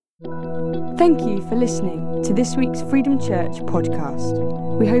Thank you for listening to this week's Freedom Church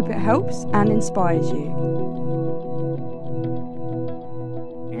podcast. We hope it helps and inspires you.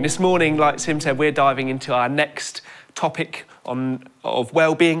 This morning, like Sim said, we're diving into our next topic of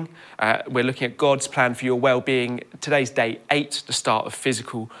well-being. We're looking at God's plan for your well-being. Today's day 8, the start of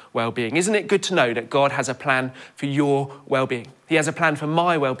physical well-being. Isn't it good to know that God has a plan for your well-being? He has a plan for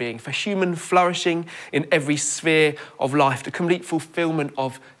my well-being, for human flourishing in every sphere of life, the complete fulfillment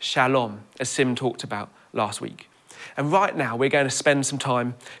of shalom, as Sim talked about last week. And right now, we're going to spend some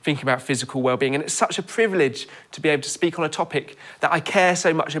time thinking about physical well-being. And it's such a privilege to be able to speak on a topic that I care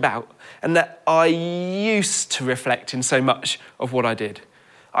so much about and that I used to reflect in so much of what I did.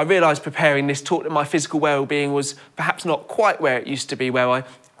 I realised preparing this talk that my physical well-being was perhaps not quite where it used to be, where I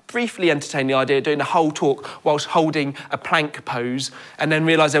briefly entertained the idea of doing the whole talk whilst holding a plank pose, and then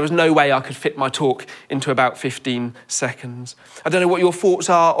realised there was no way I could fit my talk into about 15 seconds. I don't know what your thoughts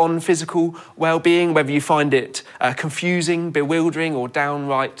are on physical well-being, whether you find it confusing, bewildering, or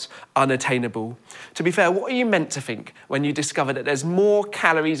downright unattainable. To be fair, what are you meant to think when you discover that there's more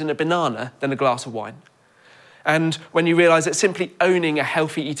calories in a banana than a glass of wine? And when you realise that simply owning a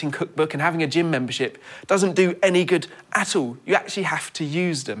healthy eating cookbook and having a gym membership doesn't do any good at all. You actually have to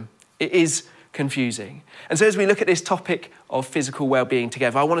use them. It is confusing. And so as we look at this topic of physical well-being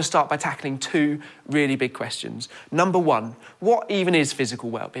together, I want to start by tackling 2 really big questions. Number 1, what even is physical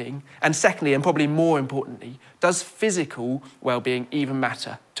well-being? And secondly, and probably more importantly, does physical well-being even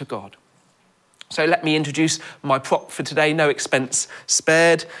matter to God? So let me introduce my prop for today, no expense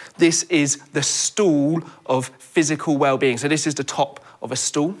spared. This is the stool of physical well-being. So this is the top of a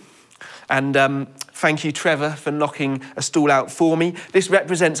stool. And thank you, Trevor, for knocking a stool out for me. This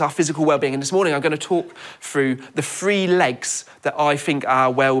represents our physical well-being. And this morning I'm going to talk through the 3 legs that I think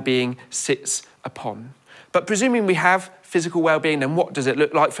our well-being sits upon. But presuming we have physical well-being, then what does it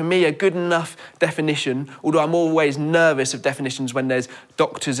look like? For me, a good enough definition, although I'm always nervous of definitions when there's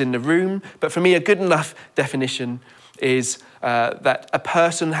doctors in the room, but for me, a good enough definition is that a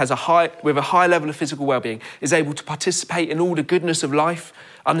person with a high level of physical well-being is able to participate in all the goodness of life,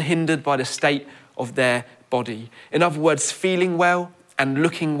 unhindered by the state of their body. In other words, feeling well and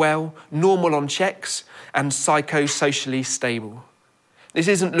looking well, normal on checks, and psychosocially stable. This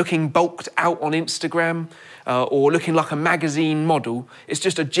isn't looking bulked out on Instagram or looking like a magazine model. It's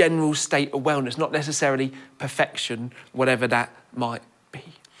just a general state of wellness, not necessarily perfection, whatever that might be.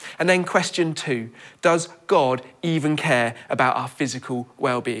 And then question 2, does God even care about our physical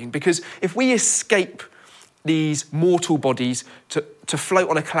well-being? Because if we escape these mortal bodies to float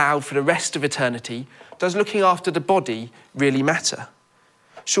on a cloud for the rest of eternity, does looking after the body really matter?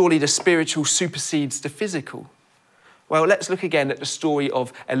 Surely the spiritual supersedes the physical. Well, let's look again at the story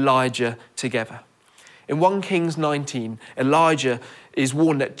of Elijah together. In 1 Kings 19, Elijah is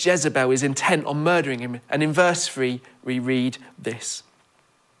warned that Jezebel is intent on murdering him. And in verse 3, we read this.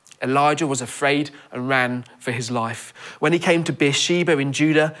 Elijah was afraid and ran for his life. When he came to Beersheba in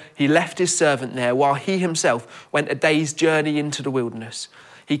Judah, he left his servant there while he himself went a day's journey into the wilderness.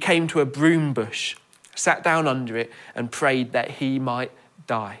 He came to a broom bush, sat down under it, and prayed that he might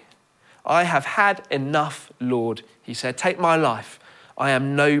die. I have had enough, Lord, he said. Take my life. I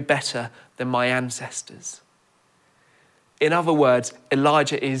am no better than my ancestors. In other words,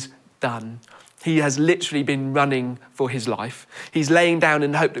 Elijah is done. He has literally been running for his life. He's laying down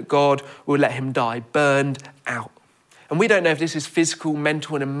in the hope that God will let him die, burned out. And we don't know if this is physical,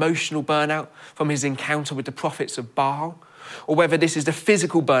 mental, and emotional burnout from his encounter with the prophets of Baal, or whether this is the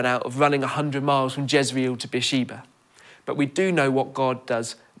physical burnout of running 100 miles from Jezreel to Beersheba. But we do know what God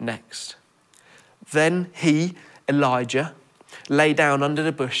does next. Then he, Elijah, lay down under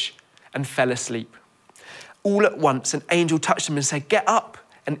the bush and fell asleep. All at once, an angel touched him and said, "Get up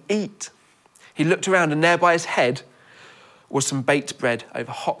and eat." He looked around, and there by his head was some baked bread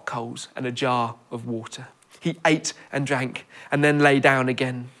over hot coals and a jar of water. He ate and drank and then lay down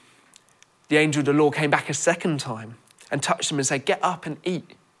again. The angel of the Lord came back a second time and touched him and said, "Get up and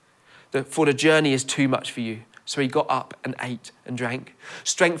eat, for the journey is too much for you." So he got up and ate and drank.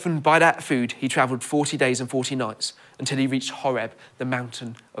 Strengthened by that food, he travelled 40 days and 40 nights until he reached Horeb, the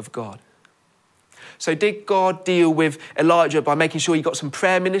mountain of God. So did God deal with Elijah by making sure he got some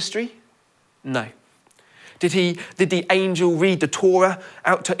prayer ministry? No. Did the angel read the Torah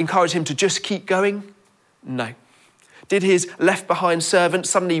out to encourage him to just keep going? No. Did his left-behind servant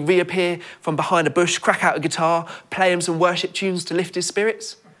suddenly reappear from behind a bush, crack out a guitar, play him some worship tunes to lift his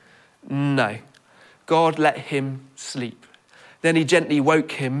spirits? No. God let him sleep. Then he gently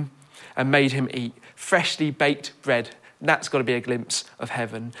woke him and made him eat freshly baked bread That's got to be a glimpse of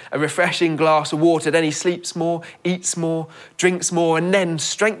heaven. A refreshing glass of water, then he sleeps more, eats more, drinks more, and then,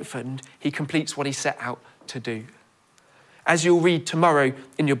 strengthened, he completes what he set out to do. As you'll read tomorrow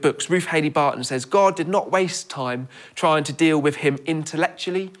in your books, Ruth Haley Barton says, God did not waste time trying to deal with him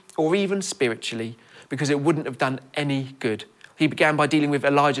intellectually or even spiritually, because it wouldn't have done any good. He began by dealing with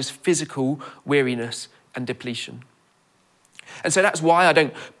Elijah's physical weariness and depletion. And so that's why I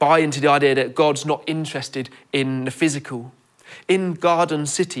don't buy into the idea that God's not interested in the physical. In Garden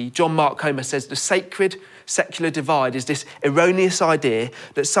City, John Mark Comer says the sacred-secular divide is this erroneous idea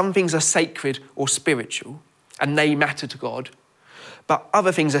that some things are sacred or spiritual and they matter to God, but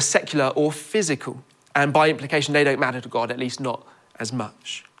other things are secular or physical, and by implication they don't matter to God, at least not as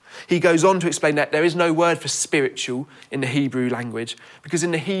much. He goes on to explain that there is no word for spiritual in the Hebrew language, because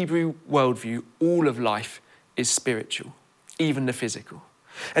in the Hebrew worldview, all of life is spiritual, even the physical.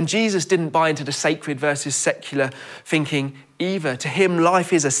 And Jesus didn't buy into the sacred versus secular thinking either. To him,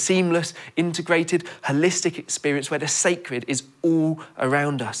 life is a seamless, integrated, holistic experience where the sacred is all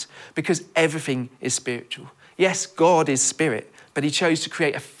around us, because everything is spiritual. Yes, God is spirit, but he chose to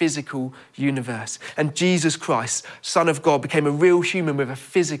create a physical universe. And Jesus Christ, Son of God, became a real human with a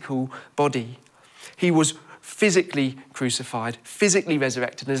physical body. He was physically crucified, physically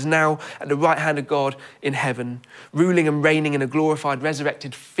resurrected, and is now at the right hand of God in heaven, ruling and reigning in a glorified,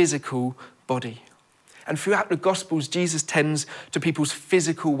 resurrected physical body. And throughout the Gospels, Jesus tends to people's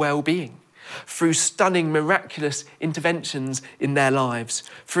physical well-being through stunning, miraculous interventions in their lives,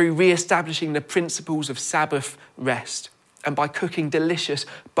 through re-establishing the principles of Sabbath rest, and by cooking delicious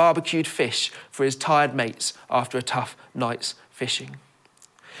barbecued fish for his tired mates after a tough night's fishing.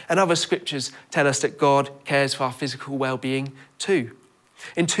 And other scriptures tell us that God cares for our physical well-being too.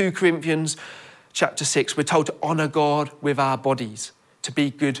 In 2 Corinthians chapter 6, we're told to honour God with our bodies, to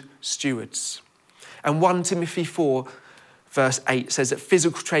be good stewards. And 1 Timothy 4, verse 8 says that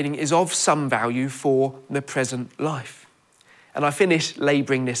physical training is of some value for the present life. And I finish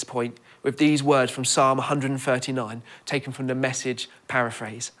labouring this point with these words from Psalm 139, taken from the Message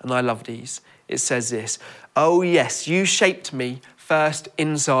paraphrase. And I love these. It says this: "Oh yes, you shaped me, first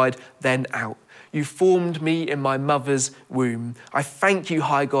inside, then out. You formed me in my mother's womb. I thank you,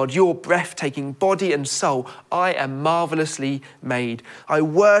 high God, your breathtaking body and soul. I am marvellously made. I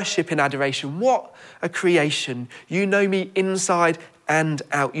worship in adoration. What a creation. You know me inside and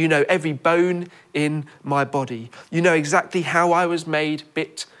out. You know every bone in my body. You know exactly how I was made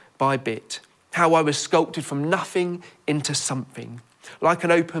bit by bit, how I was sculpted from nothing into something. Like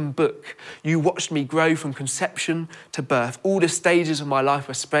an open book, you watched me grow from conception to birth. All the stages of my life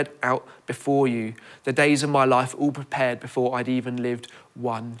were spread out before you. The days of my life all prepared before I'd even lived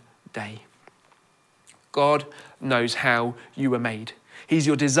one day." God knows how you were made. He's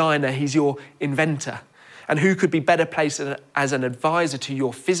your designer, he's your inventor. And who could be better placed as an advisor to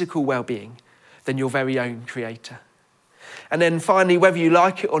your physical well-being than your very own creator? And then finally, whether you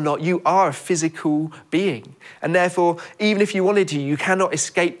like it or not, you are a physical being. And therefore, even if you wanted to, you cannot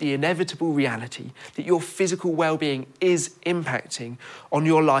escape the inevitable reality that your physical well-being is impacting on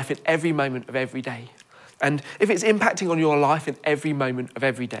your life in every moment of every day. And if it's impacting on your life in every moment of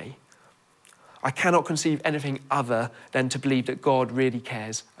every day, I cannot conceive anything other than to believe that God really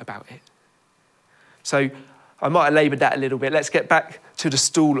cares about it. So I might have laboured that a little bit. Let's get back to the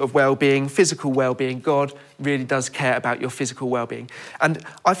stool of well-being, physical well-being. God really does care about your physical well-being. And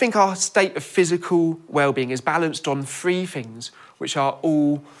I think our state of physical well-being is balanced on 3 things, which are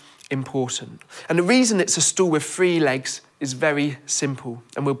all important. And the reason it's a stool with 3 legs is very simple,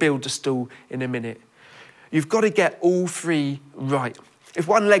 and we'll build the stool in a minute. You've got to get all 3 right. If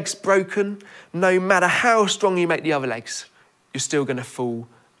one leg's broken, no matter how strong you make the other legs, you're still going to fall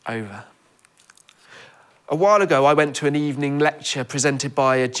over. A while ago, I went to an evening lecture presented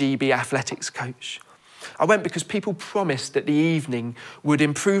by a GB athletics coach. I went because people promised that the evening would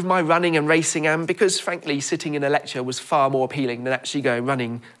improve my running and racing, and because, frankly, sitting in a lecture was far more appealing than actually going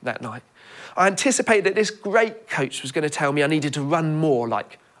running that night. I anticipated that this great coach was going to tell me I needed to run more,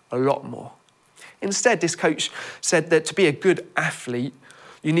 like a lot more. Instead, this coach said that to be a good athlete,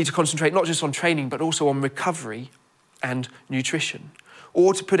 you need to concentrate not just on training, but also on recovery and nutrition.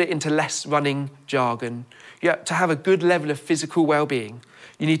 Or to put it into less running jargon, to have a good level of physical well-being,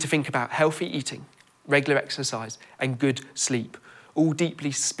 you need to think about healthy eating, regular exercise, and good sleep, all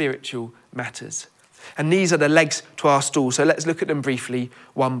deeply spiritual matters. And these are the legs to our stool, so let's look at them briefly,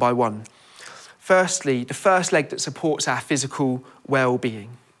 one by one. Firstly, the first leg that supports our physical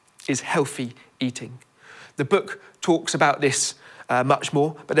well-being is healthy eating. The book talks about this much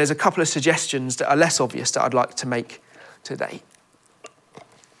more, but there's a couple of suggestions that are less obvious that I'd like to make today.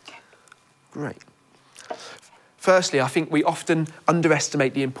 Great. Firstly, I think we often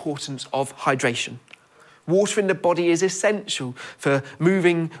underestimate the importance of hydration. Water in the body is essential for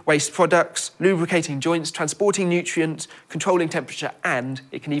moving waste products, lubricating joints, transporting nutrients, controlling temperature, and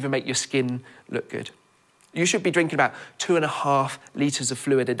it can even make your skin look good. You should be drinking about 2.5 litres of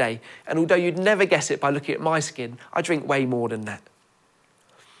fluid a day. And although you'd never guess it by looking at my skin, I drink way more than that.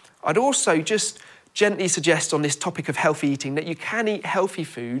 I'd also just gently suggest on this topic of healthy eating that you can eat healthy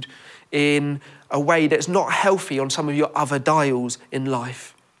food in a way that's not healthy on some of your other dials in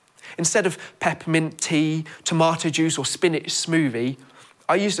life. Instead of peppermint tea, tomato juice or spinach smoothie,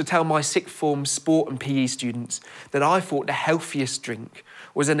 I used to tell my sixth form sport and PE students that I thought the healthiest drink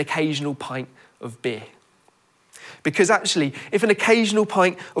was an occasional pint of beer. Because actually, if an occasional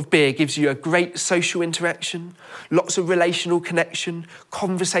pint of beer gives you a great social interaction, lots of relational connection,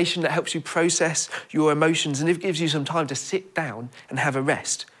 conversation that helps you process your emotions, and if it gives you some time to sit down and have a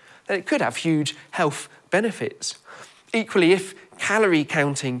rest, then it could have huge health benefits. Equally, if calorie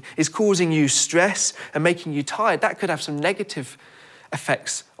counting is causing you stress and making you tired, that could have some negative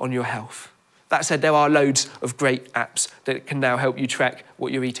effects on your health. That said, there are loads of great apps that can now help you track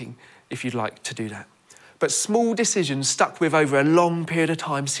what you're eating if you'd like to do that. But small decisions stuck with over a long period of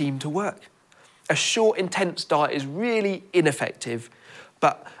time seem to work. A short, intense diet is really ineffective,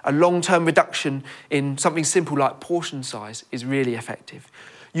 but a long-term reduction in something simple like portion size is really effective.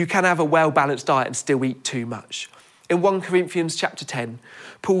 You can have a well-balanced diet and still eat too much. In 1 Corinthians chapter 10,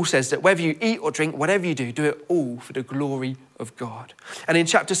 Paul says that whether you eat or drink, whatever you do, do it all for the glory of God. And in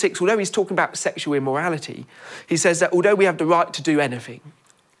chapter 6, although he's talking about sexual immorality, he says that although we have the right to do anything,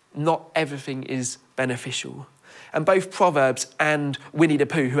 not everything is beneficial. And both Proverbs and Winnie the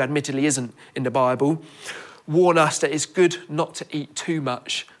Pooh, who admittedly isn't in the Bible, warn us that it's good not to eat too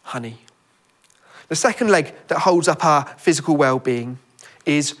much honey. The second leg that holds up our physical well-being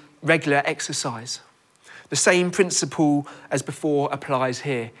is regular exercise. The same principle as before applies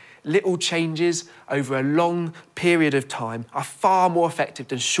here. Little changes over a long period of time are far more effective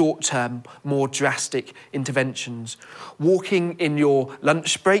than short-term, more drastic interventions. Walking in your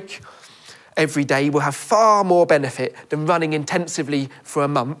lunch break every day will have far more benefit than running intensively for a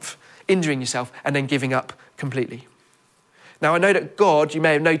month, injuring yourself, and then giving up completely. Now, I know that God, you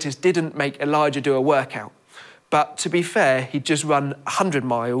may have noticed, didn't make Elijah do a workout. But to be fair, he'd just run 100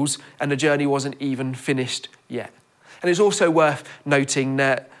 miles and the journey wasn't even finished yet. And it's also worth noting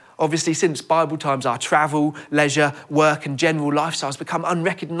that obviously since Bible times, our travel, leisure, work and general lifestyles become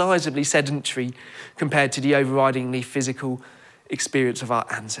unrecognisably sedentary compared to the overridingly physical experience of our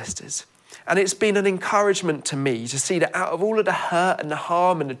ancestors. And it's been an encouragement to me to see that out of all of the hurt and the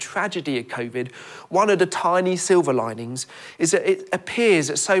harm and the tragedy of COVID, one of the tiny silver linings is that it appears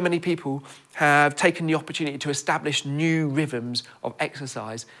that so many people have taken the opportunity to establish new rhythms of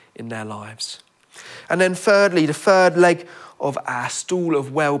exercise in their lives. And then thirdly, the third leg of our stool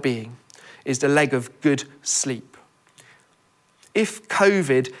of well-being is the leg of good sleep. If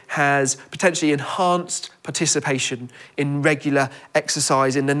COVID has potentially enhanced participation in regular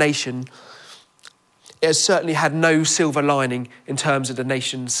exercise in the nation, it has certainly had no silver lining in terms of the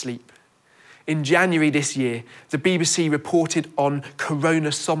nation's sleep. In January this year, the BBC reported on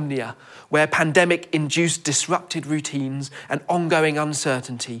coronasomnia, where pandemic-induced disrupted routines and ongoing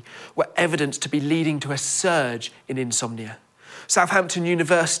uncertainty were evidence to be leading to a surge in insomnia. Southampton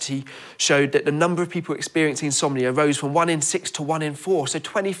University showed that the number of people experiencing insomnia rose from 1 in 6 to 1 in 4, so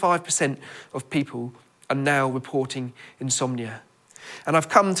 25% of people are now reporting insomnia. And I've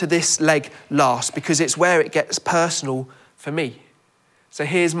come to this leg last because it's where it gets personal for me. So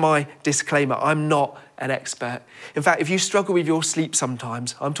here's my disclaimer. I'm not an expert. In fact, if you struggle with your sleep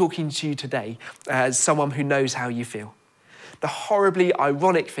sometimes, I'm talking to you today as someone who knows how you feel. The horribly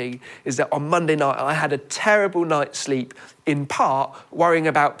ironic thing is that on Monday night, I had a terrible night's sleep, in part worrying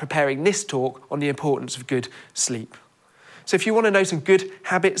about preparing this talk on the importance of good sleep. So if you want to know some good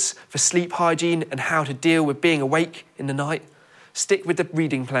habits for sleep hygiene and how to deal with being awake in the night, stick with the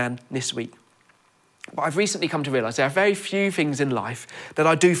reading plan this week. But I've recently come to realise there are very few things in life that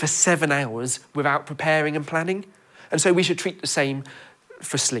I do for 7 hours without preparing and planning. And so we should treat the same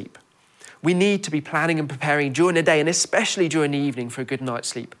for sleep. We need to be planning and preparing during the day and especially during the evening for a good night's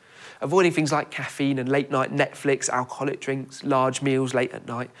sleep. Avoiding things like caffeine and late night Netflix, alcoholic drinks, large meals late at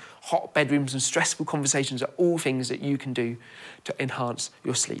night, hot bedrooms and stressful conversations are all things that you can do to enhance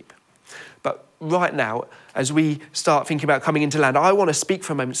your sleep. But right now, as we start thinking about coming into land, I want to speak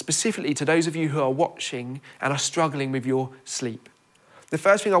for a moment specifically to those of you who are watching and are struggling with your sleep. The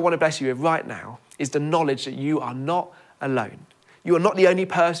first thing I want to bless you with right now is the knowledge that you are not alone. You are not the only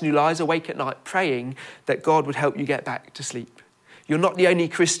person who lies awake at night praying that God would help you get back to sleep. You're not the only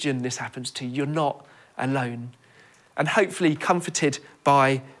Christian this happens to. You're not alone. And hopefully comforted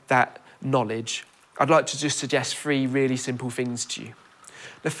by that knowledge, I'd like to just suggest 3 really simple things to you.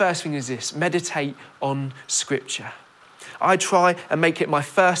 The first thing is this: meditate on Scripture. I try and make it my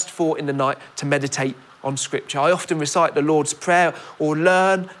first thought in the night to meditate on Scripture. I often recite the Lord's Prayer or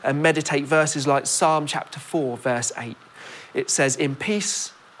learn and meditate verses like Psalm chapter 4, verse 8. It says, "In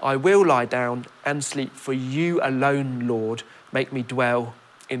peace I will lie down and sleep, for you alone, Lord, make me dwell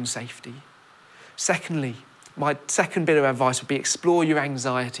in safety." Secondly, my second bit of advice would be explore your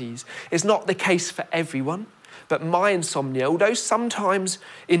anxieties. It's not the case for everyone, but my insomnia, although sometimes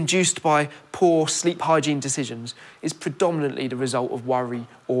induced by poor sleep hygiene decisions, is predominantly the result of worry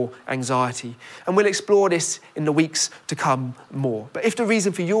or anxiety. And we'll explore this in the weeks to come more. But if the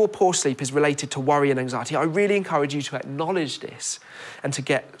reason for your poor sleep is related to worry and anxiety, I really encourage you to acknowledge this and to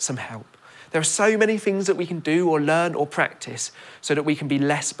get some help. There are so many things that we can do or learn or practice so that we can be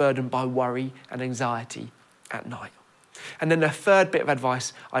less burdened by worry and anxiety at night. And then the third bit of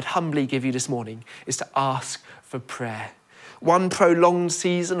advice I'd humbly give you this morning is to ask for prayer. One prolonged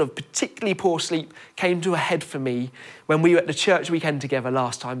season of particularly poor sleep came to a head for me when we were at the church weekend together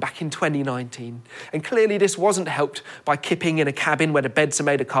last time, back in 2019. And clearly this wasn't helped by kipping in a cabin where the beds are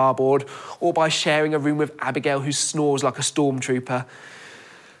made of cardboard, or by sharing a room with Abigail, who snores like a stormtrooper.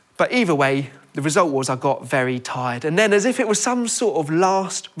 But either way, the result was I got very tired. And then, as if it was some sort of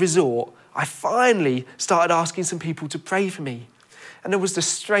last resort, I finally started asking some people to pray for me. And there was the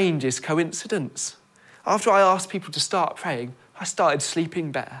strangest coincidence. After I asked people to start praying, I started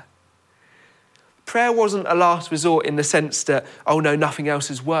sleeping better. Prayer wasn't a last resort in the sense that, oh no, nothing else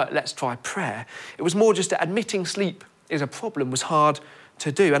has worked, let's try prayer. It was more just that admitting sleep is a problem was hard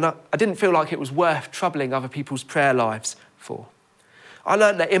to do. And I didn't feel like it was worth troubling other people's prayer lives for. I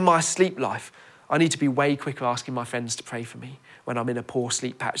learned that in my sleep life, I need to be way quicker asking my friends to pray for me when I'm in a poor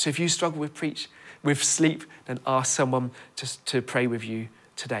sleep patch. So if you struggle with sleep, then ask someone to pray with you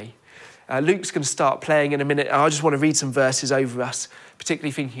today. Luke's going to start playing in a minute. I just want to read some verses over us,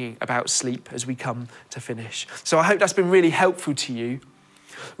 particularly thinking about sleep as we come to finish. So I hope that's been really helpful to you.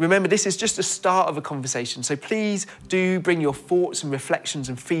 Remember, this is just the start of a conversation, so please do bring your thoughts and reflections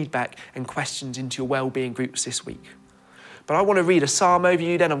and feedback and questions into your wellbeing groups this week. But I want to read a psalm over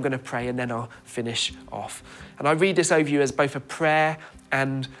you, then I'm going to pray, and then I'll finish off. And I read this over you as both a prayer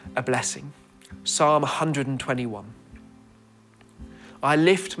and a blessing. Psalm 121. I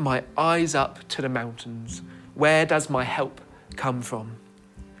lift my eyes up to the mountains. Where does my help come from?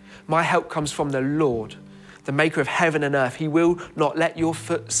 My help comes from the Lord, the maker of heaven and earth. He will not let your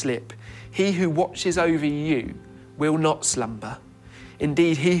foot slip. He who watches over you will not slumber.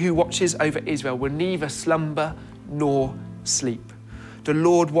 Indeed, he who watches over Israel will neither slumber nor sleep. The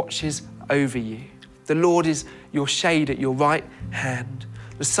Lord watches over you. The Lord is your shade at your right hand.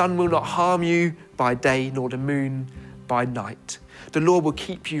 The sun will not harm you by day, nor the moon by night. The Lord will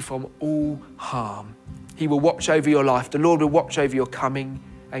keep you from all harm. He will watch over your life. The Lord will watch over your coming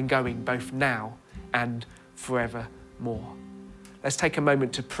and going, both now and forevermore. Let's take a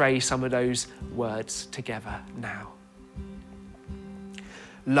moment to pray some of those words together now.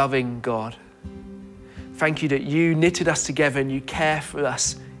 Loving God, thank you that you knitted us together and you care for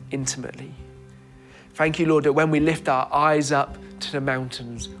us intimately. Thank you, Lord, that when we lift our eyes up to the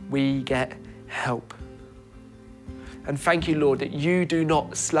mountains, we get help. And thank you, Lord, that you do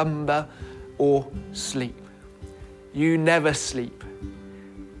not slumber or sleep. You never sleep.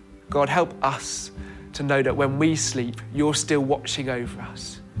 God, help us to know that when we sleep, you're still watching over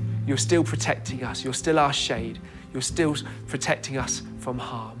us. You're still protecting us. You're still our shade. You're still protecting us from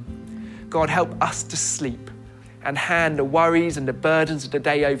harm. God, help us to sleep and hand the worries and the burdens of the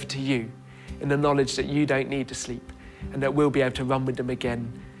day over to you in the knowledge that you don't need to sleep and that we'll be able to run with them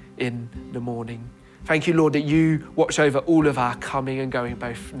again in the morning. Thank you, Lord, that you watch over all of our coming and going,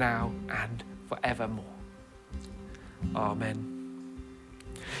 both now and forevermore. Amen.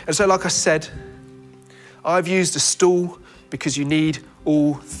 And so, like I said, I've used a stool because you need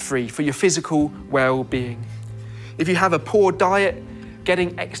all three for your physical well-being. If you have a poor diet,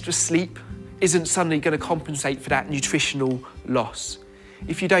 getting extra sleep isn't suddenly going to compensate for that nutritional loss.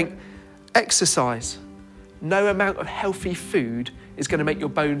 If you don't exercise, no amount of healthy food is going to make your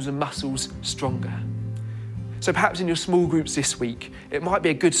bones and muscles stronger. So perhaps in your small groups this week, it might be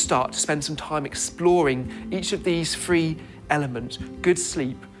a good start to spend some time exploring each of these three elements: good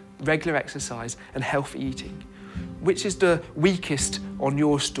sleep, regular exercise, and healthy eating. Which is the weakest on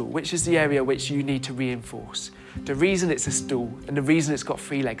your stool? Which is the area which you need to reinforce? The reason it's a stool and the reason it's got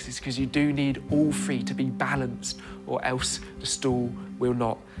 3 legs is because you do need all 3 to be balanced, or else the stool will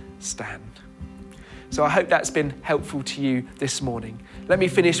not stand. So I hope that's been helpful to you this morning. Let me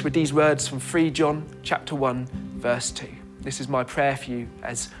finish with these words from 3 John chapter 1, verse 2. This is my prayer for you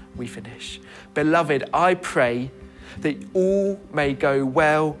as we finish. Beloved, I pray that all may go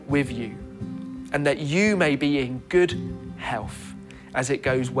well with you and that you may be in good health as it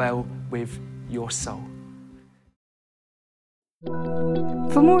goes well with your soul.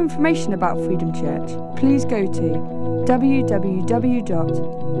 For more information about Freedom Church, please go to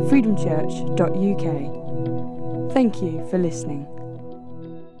www.freedomchurch.uk. Thank you for listening.